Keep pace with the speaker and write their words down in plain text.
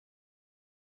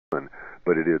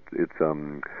But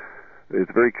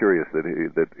it's very curious that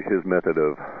his method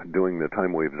of doing the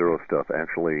time wave zero stuff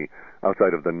actually,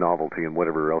 outside of the novelty and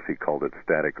whatever else he called it,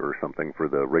 static or something for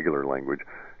the regular language,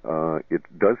 it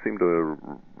does seem to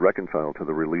reconcile to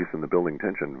the release in the building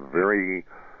tension very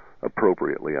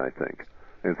appropriately, I think.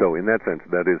 And so in that sense,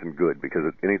 that isn't good,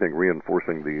 because anything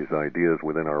reinforcing these ideas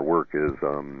within our work is,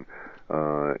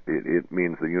 it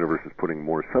means the universe is putting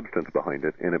more substance behind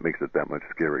it, and it makes it that much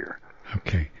scarier.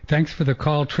 Okay. Thanks for the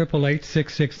call,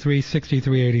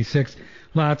 888-663-6386.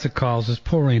 Lots of calls is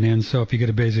pouring in, so if you get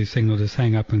a busy signal, just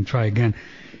hang up and try again.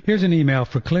 Here's an email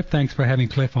for Clif. Thanks for having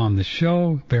Clif on the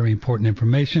show. Very important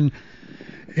information.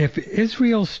 If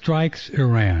Israel strikes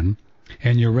Iran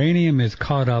and uranium is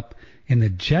caught up in the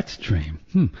jet stream,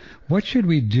 what should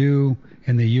we do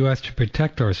in the U.S. to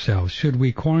protect ourselves? Should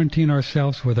we quarantine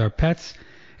ourselves with our pets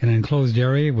in an enclosed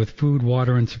area with food,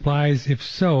 water, and supplies? If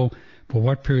so, for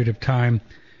what period of time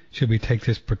should we take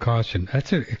this precaution?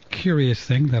 That's a curious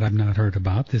thing that I've not heard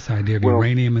about, this idea of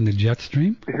uranium in the jet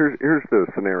stream. Here's the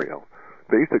scenario.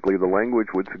 Basically, the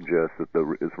language would suggest that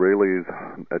the Israelis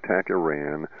attack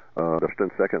Iran. The first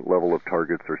and second level of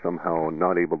targets are somehow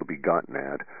not able to be gotten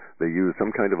at. They use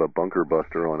some kind of a bunker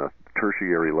buster on a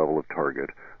tertiary level of target,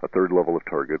 a third level of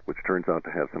target, which turns out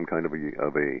to have some kind of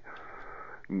a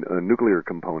nuclear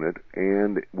component,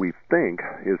 and we think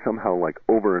is somehow like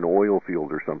over an oil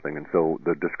field or something. And so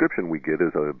the description we get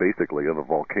is basically of a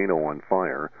volcano on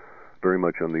fire, very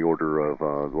much on the order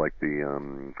of like the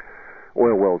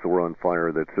oil wells that were on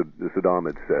fire that Saddam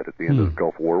had set at the end of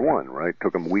Gulf War I, right?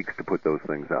 Took them weeks to put those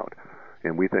things out.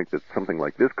 And we think that something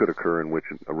like this could occur in which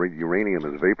uranium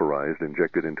is vaporized,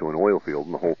 injected into an oil field,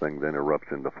 and the whole thing then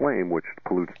erupts into flame, which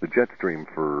pollutes the jet stream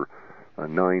for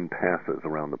 9 passes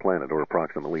around the planet, or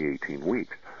approximately 18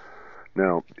 weeks.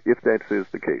 Now, if that is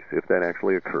the case, if that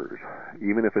actually occurs,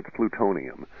 even if it's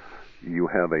plutonium, you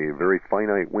have a very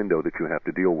finite window that you have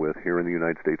to deal with here in the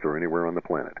United States or anywhere on the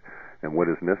planet. And what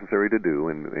is necessary to do,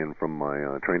 and from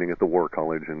my training at the War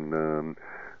College in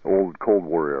old Cold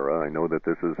War era, I know that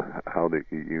this is how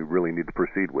you really need to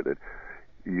proceed with it.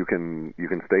 You can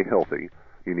stay healthy.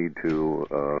 You need to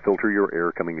filter your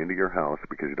air coming into your house,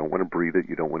 because you don't want to breathe it.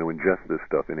 You don't want to ingest this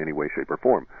stuff in any way, shape, or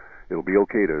form. It'll be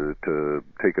okay to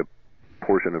take a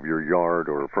portion of your yard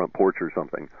or front porch or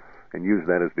something and use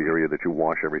that as the area that you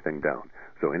wash everything down.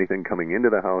 So anything coming into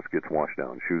the house gets washed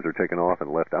down. Shoes are taken off and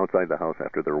left outside the house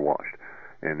after they're washed.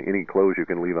 And any clothes you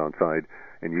can leave outside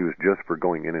and use just for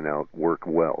going in and out work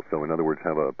well. So in other words,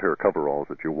 have a pair of coveralls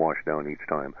that you wash down each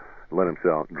time. Let them sit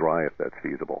out and dry if that's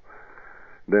feasible.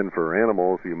 Then for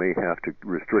animals, you may have to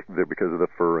restrict because of the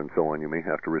fur and so on, you may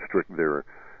have to restrict their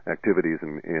activities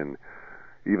and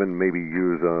even maybe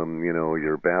use,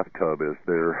 your bathtub as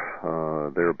their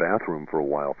bathroom for a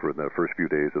while for the first few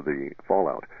days of the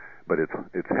fallout. But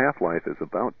its half-life is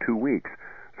about 2 weeks.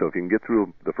 So if you can get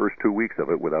through the first 2 weeks of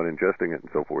it without ingesting it and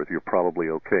so forth, you're probably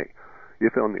okay.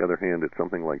 If, on the other hand, it's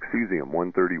something like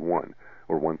cesium-131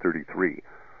 or 133,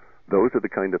 those are the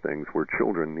kind of things where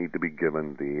children need to be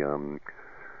given the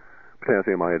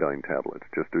potassium iodine tablets,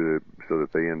 just so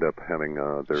that they end up having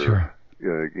their,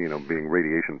 being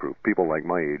radiation proof. People like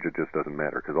my age, it just doesn't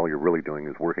matter, because all you're really doing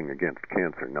is working against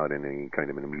cancer, not in any kind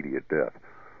of an immediate death.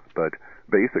 But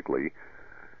basically,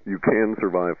 you can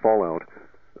survive fallout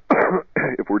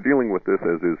if we're dealing with this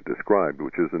as is described,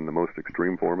 which is in the most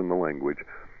extreme form in the language.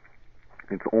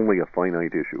 It's only a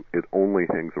finite issue. It only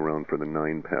hangs around for the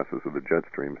 9 passes of the jet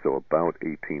stream, so about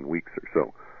 18 weeks or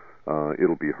so.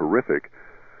 It'll be horrific,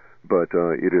 but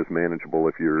it is manageable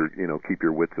if keep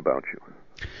your wits about you.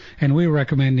 And we're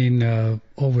recommending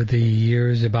over the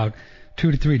years about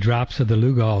 2 to 3 drops of the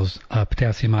Lugol's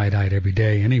potassium iodide every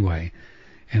day anyway,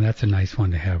 and that's a nice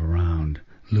one to have around.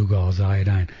 Lugol's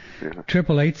iodine.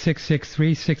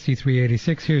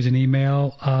 888-663-6386. Here's an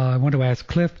email. I want to ask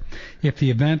Clif if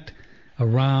the event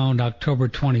around October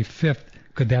 25th,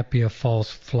 could that be a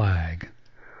false flag?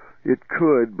 It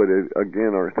could, but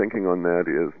again, our thinking on that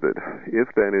is that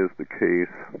if that is the case,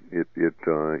 it is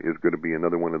going to be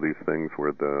another one of these things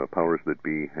where the powers that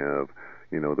be have,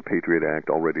 the Patriot Act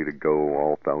all ready to go,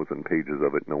 all 1,000 pages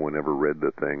of it. No one ever read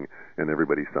the thing, and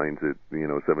everybody signs it,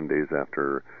 7 days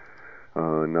after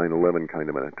 9/11 kind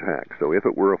of an attack. So if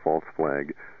it were a false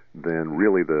flag, then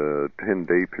really the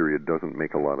 10-day period doesn't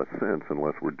make a lot of sense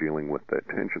unless we're dealing with that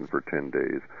tension for 10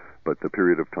 days. But the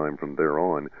period of time from there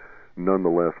on,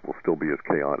 nonetheless, will still be as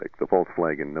chaotic. The false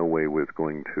flag in no way was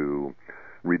going to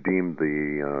redeem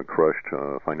the crushed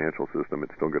financial system.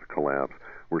 It's still going to collapse.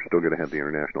 We're still going to have the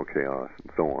international chaos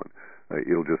and so on.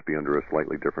 It'll just be under a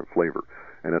slightly different flavor.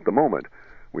 And at the moment,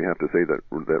 we have to say that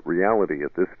reality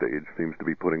at this stage seems to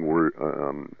be putting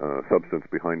substance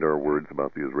behind our words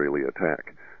about the Israeli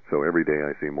attack. So every day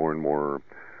I see more and more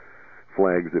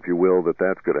flags, if you will, that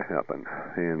that's going to happen.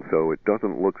 And so it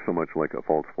doesn't look so much like a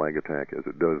false flag attack as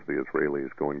it does the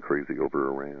Israelis going crazy over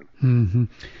Iran. Mm-hmm.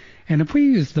 And if we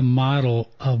use the model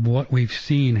of what we've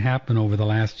seen happen over the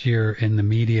last year in the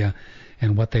media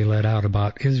and what they let out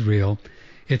about Israel,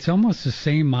 it's almost the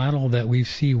same model that we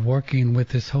see working with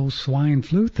this whole swine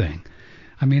flu thing.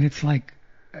 I mean, it's like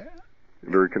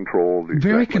very controlled. Exactly.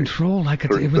 Very controlled, like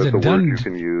it was a done.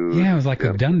 Yeah, it was like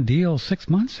a done deal 6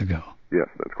 months ago. Yes,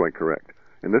 that's quite correct.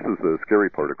 And this is the scary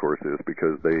part, of course, is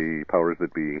because the powers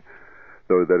that be,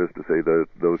 though that is to say that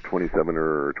those 27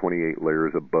 or 28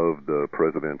 layers above the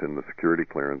president and the security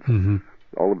clearance,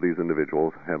 all of these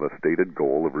individuals have a stated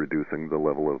goal of reducing the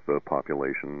level of the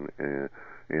population and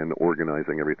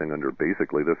organizing everything under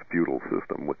basically this feudal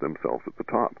system with themselves at the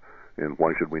top. And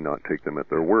why should we not take them at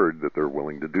their word that they're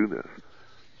willing to do this?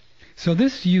 So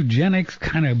this eugenics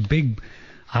kind of big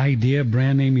idea,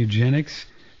 brand name eugenics,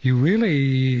 your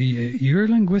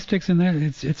linguistics in that,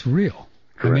 it's real.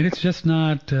 Correct. I mean, it's just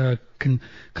not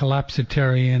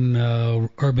collapsitarian,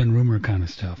 urban rumor kind of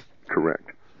stuff.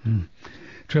 Correct.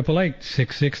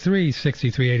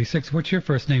 888-663-6386. What's your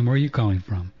first name? Where are you calling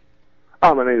from?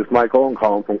 My name is Michael. I'm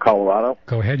calling from Colorado.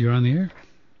 Go ahead. You're on the air.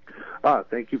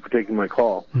 Thank you for taking my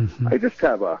call. I just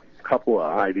have a couple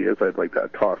of ideas I'd like to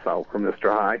toss out for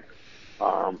Mr. High.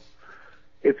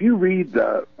 If you read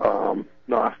the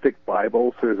Gnostic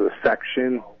Bibles, there's a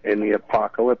section in the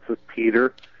Apocalypse of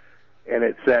Peter,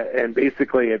 and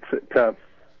basically it's, to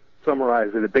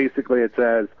summarize it, it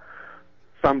says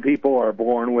some people are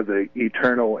born with an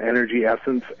eternal energy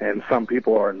essence and some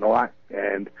people are not.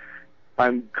 And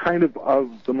I'm kind of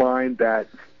the mind that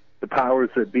the powers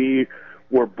that be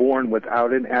were born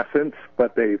without an essence,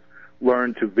 but they've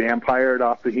learned to vampire it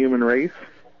off the human race.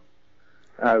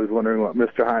 I was wondering what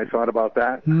Mr. High thought about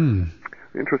that.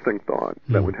 Interesting thought.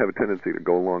 That would have a tendency to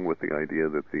go along with the idea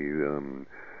that the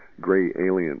gray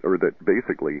alien, or that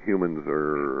basically humans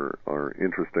are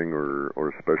interesting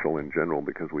or special in general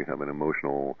because we have an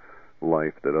emotional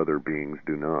life that other beings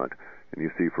do not. And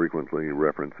you see frequently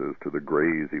references to the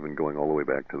grays, even going all the way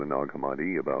back to the Nag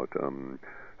Hammadi, about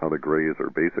how the grays are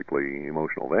basically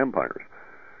emotional vampires,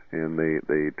 and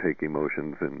they take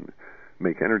emotions and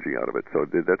make energy out of it. So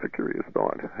that's a curious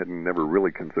thought. I had never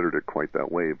really considered it quite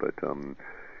that way, but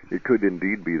it could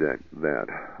indeed be that.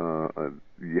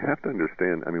 You have to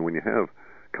understand, I mean, when you have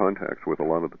contacts with a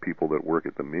lot of the people that work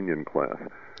at the minion class,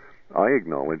 I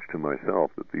acknowledge to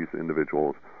myself that these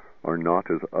individuals are not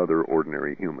as other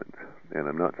ordinary humans. And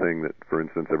I'm not saying that, for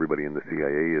instance, everybody in the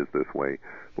CIA is this way,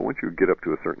 but once you get up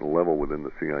to a certain level within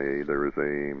the CIA, there is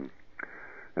an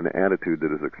attitude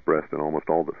that is expressed in almost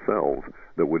all the cells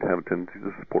that would have a tendency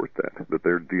to support that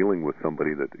they're dealing with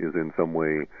somebody that is in some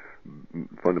way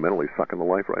fundamentally sucking the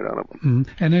life right out of them.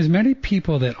 And there's many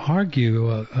people that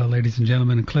argue, ladies and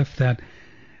gentlemen, and Clif, that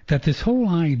this whole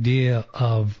idea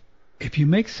of if you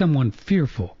make someone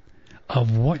fearful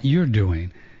of what you're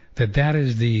doing,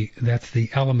 that's the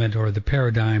element or the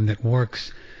paradigm that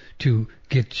works to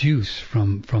get juice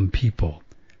from people.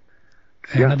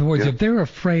 In other words, if they're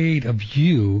afraid of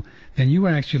you, then you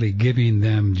are actually giving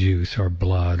them juice or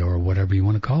blood or whatever you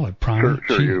want to call it. Sure.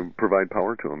 You provide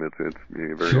power to them. It's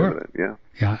very evident. Yeah.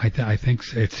 Yeah, I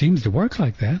think it seems to work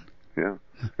like that. Yeah.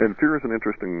 And fear is an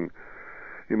interesting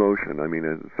emotion. I mean,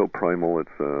 it's so primal.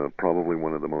 It's probably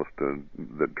one of the most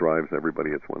that drives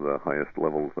everybody. It's one of the highest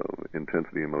levels of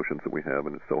intensity emotions that we have,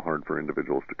 and it's so hard for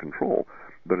individuals to control.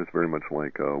 But it's very much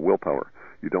like willpower.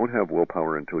 You don't have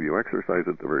willpower until you exercise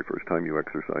it. The very first time you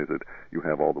exercise it, you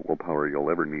have all the willpower you'll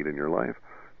ever need in your life.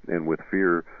 And with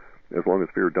fear, as long as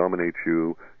fear dominates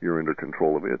you, you're under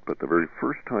control of it. But the very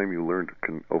first time you learn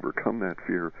to overcome that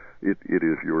fear, it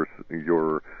is your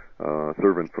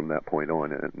servant from that point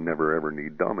on, and it never ever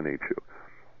need dominate you.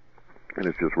 And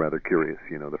it's just rather curious,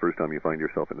 the first time you find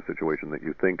yourself in a situation that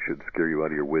you think should scare you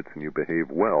out of your wits and you behave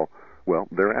well,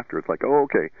 thereafter it's like, oh,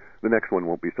 okay, the next one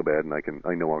won't be so bad, and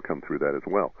I know I'll come through that as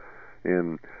well.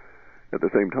 And at the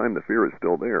same time, the fear is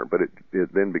still there, but it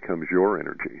then becomes your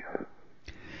energy.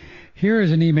 Here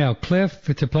is an email. Clif,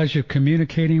 it's a pleasure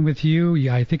communicating with you.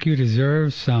 I think you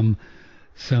deserve some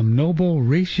noble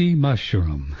reishi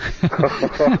mushroom.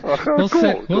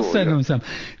 We'll send him some.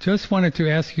 Just wanted to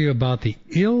ask you about the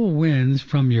ill winds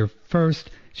from your first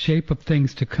Shape of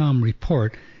Things to Come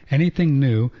report. Anything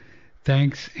new?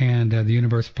 Thanks, and the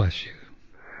universe bless you.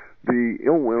 The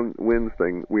ill winds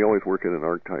thing, we always work in an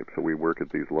archetype, so we work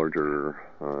at these larger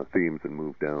themes and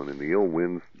move down. And the ill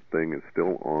winds thing is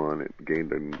still on. It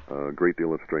gained a great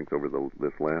deal of strength over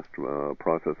this last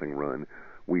processing run.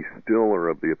 We still are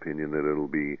of the opinion that it'll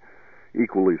be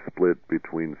equally split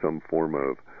between some form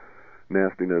of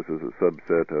nastiness as a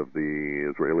subset of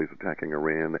the Israelis attacking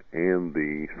Iran and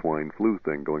the swine flu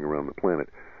thing going around the planet.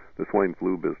 The swine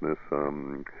flu business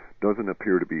doesn't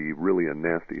appear to be really a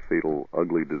nasty, fatal,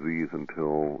 ugly disease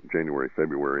until January,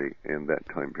 February, and that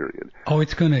time period. Oh,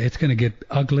 it's gonna get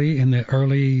ugly in the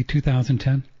early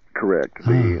 2010? Correct.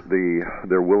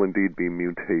 There will indeed be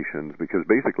mutations, because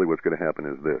basically what's going to happen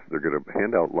is this. They're going to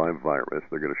hand out live virus.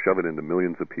 They're going to shove it into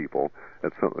millions of people.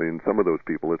 In some of those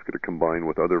people, it's going to combine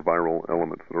with other viral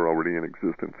elements that are already in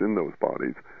existence in those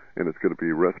bodies, and it's going to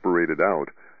be respirated out,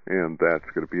 and that's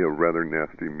going to be a rather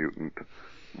nasty mutant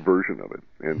version of it.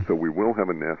 And so we will have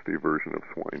a nasty version of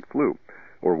swine flu,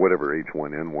 or whatever,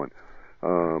 H1N1.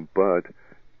 But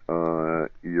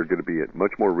you're going to be at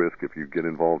much more risk if you get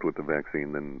involved with the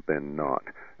vaccine than not.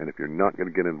 And if you're not going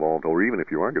to get involved, or even if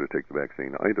you are going to take the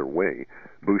vaccine, either way,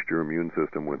 boost your immune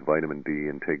system with vitamin D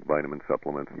and take vitamin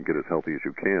supplements and get as healthy as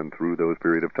you can through those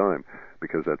period of time,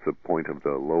 because that's the point of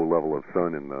the low level of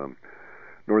sun in the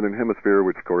northern hemisphere,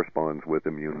 which corresponds with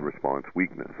immune response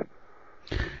weakness.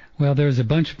 Well, there's a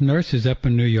bunch of nurses up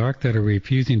in New York that are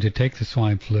refusing to take the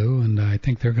swine flu, and I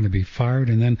think they're going to be fired.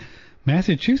 And then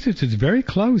Massachusetts is very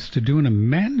close to doing a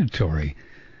mandatory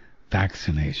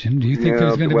vaccination. Do you think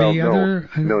there's going to be other...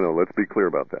 No, let's be clear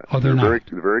about that. Oh, they're not.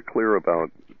 Very clear about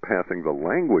passing the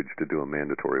language to do a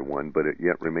mandatory one, but it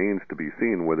yet remains to be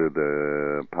seen whether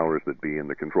the powers that be and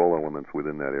the control elements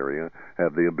within that area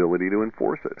have the ability to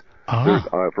enforce it.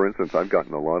 For instance, I've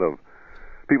gotten a lot of...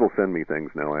 People send me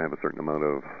things now. I have a certain amount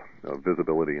of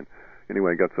visibility. And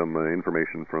anyway, I got some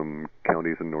information from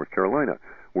counties in North Carolina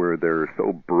where they're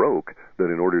so broke that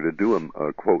in order to do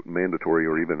a quote, mandatory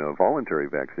or even a voluntary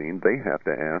vaccine, they have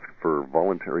to ask for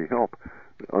voluntary help,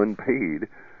 unpaid,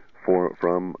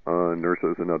 from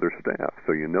nurses and other staff.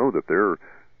 So you know that their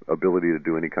ability to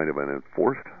do any kind of an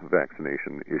enforced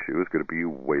vaccination issue is going to be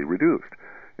way reduced.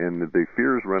 And the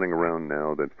fears running around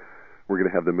now that we're going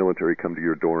to have the military come to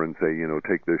your door and say,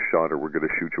 take this shot or we're going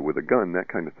to shoot you with a gun, that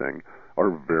kind of thing, are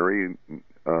very,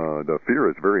 the fear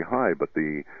is very high, but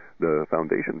the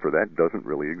foundation for that doesn't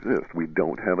really exist. We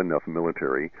don't have enough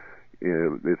military.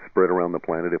 It's spread around the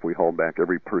planet. If we hauled back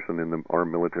every person in our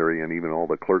military and even all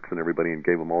the clerks and everybody and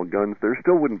gave them all guns, there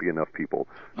still wouldn't be enough people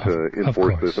to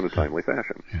enforce this in a timely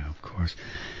fashion. Yeah, of course.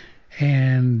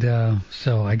 And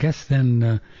so I guess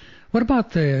then, what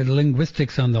about the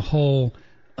linguistics on the whole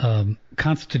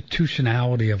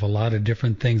constitutionality of a lot of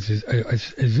different things?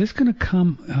 Is this going to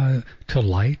come to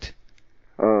light?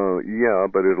 Yeah,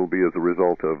 but it'll be as a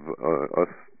result of us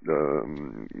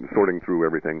sorting through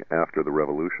everything after the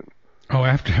revolution. Oh,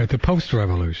 after the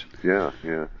post-revolution. Yeah.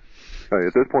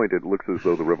 At this point, it looks as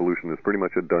though the revolution is pretty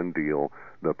much a done deal.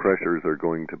 The pressures are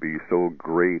going to be so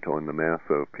great on the mass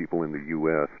of people in the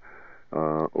U.S.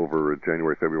 Over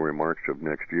January, February, March of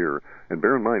next year. And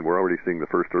bear in mind, we're already seeing the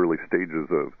first early stages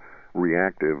of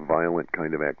reactive, violent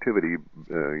kind of activity,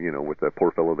 with that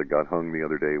poor fellow that got hung the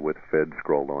other day with Fed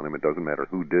scrawled on him. It doesn't matter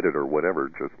who did it or whatever,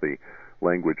 just the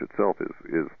language itself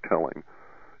is telling.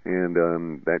 And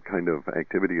that kind of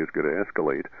activity is going to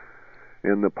escalate.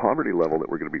 And the poverty level that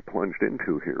we're going to be plunged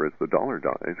into here as the dollar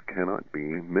dies cannot be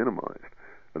minimized.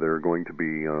 There are going to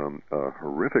be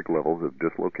horrific levels of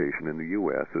dislocation in the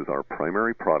U.S. as our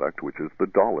primary product, which is the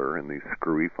dollar, and these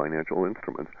screwy financial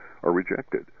instruments, are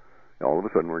rejected. All of a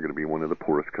sudden, we're going to be one of the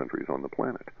poorest countries on the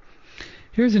planet.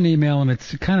 Here's an email, and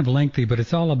it's kind of lengthy, but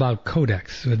it's all about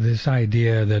codex, this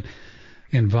idea that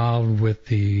involved with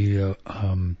the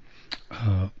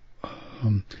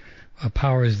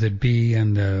powers that be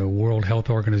and the World Health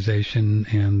Organization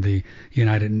and the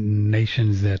United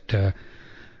Nations that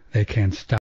they can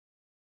stop